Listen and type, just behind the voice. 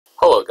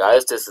Hello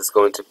guys, this is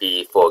going to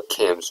be for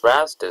Kim's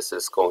Raz. This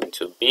is going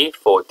to be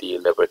for the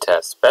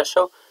Libertad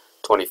Special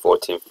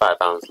 2014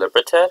 5-ounce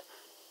Libertad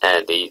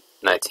and the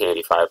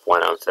 1985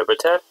 1-ounce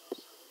Libertad.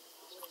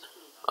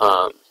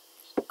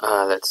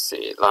 Let's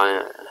see,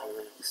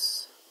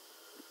 Lions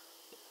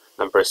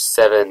number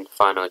 7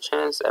 final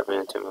chance.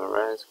 Every team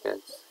Raz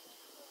gets.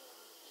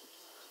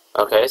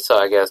 Okay, so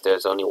I guess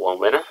there's only one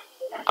winner.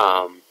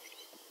 Let's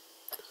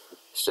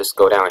just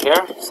go down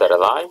here, set a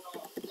live,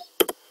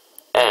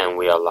 and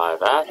we are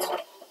live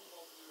at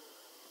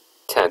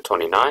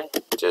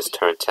 10:29. Just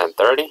turned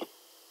 10:30.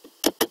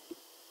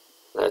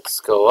 Let's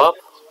go up.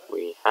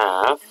 We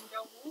have,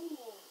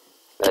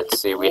 let's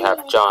see, we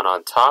have John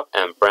on top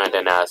and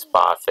Brandon at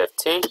spot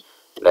 15.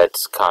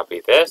 Let's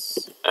copy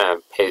this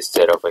and paste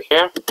it over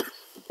here.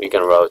 We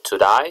can roll 2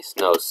 dice,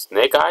 no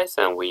snake eyes,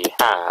 and we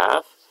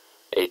have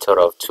a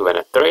total of 2 and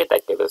a 3.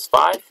 That gives us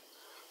 5.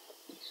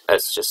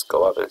 Let's just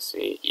go up and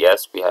see.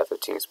 Yes, we have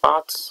 15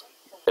 spots.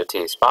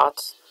 15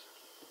 spots.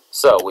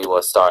 So we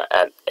will start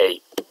at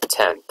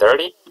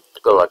 10:30.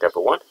 Good luck,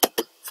 everyone.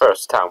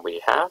 First time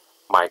we have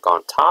Mike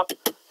on top.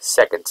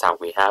 Second time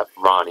we have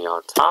Ronnie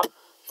on top.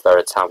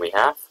 Third time we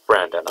have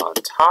Brandon on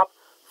top.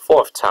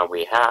 Fourth time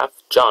we have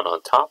John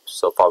on top.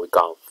 So far we've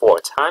gone 4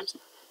 times.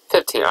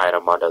 15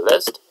 item on the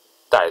list.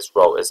 Dice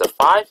roll is a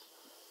 5.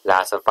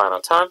 Last and final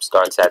time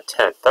starts at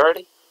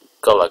 10:30.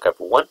 Good luck,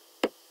 everyone.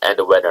 And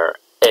the winner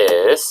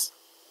is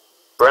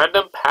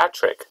Brandon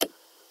Patrick.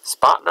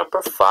 Spot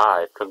number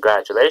 5.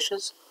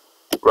 Congratulations.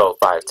 Roll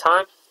 5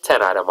 times.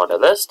 10 item on the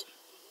list.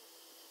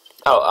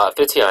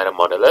 15 item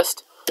on the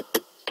list.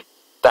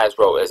 Dice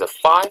roll is a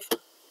 5.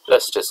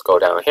 Let's just go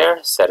down here,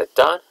 set it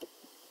done.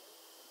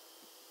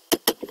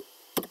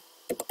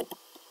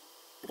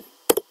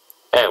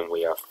 And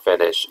we are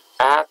finished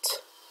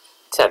at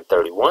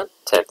 10:31.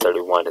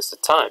 10:31 is the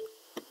time.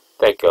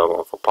 Thank you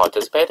everyone for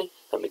participating.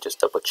 Let me just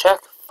double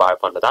check. 5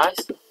 on the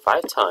dice,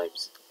 5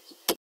 times.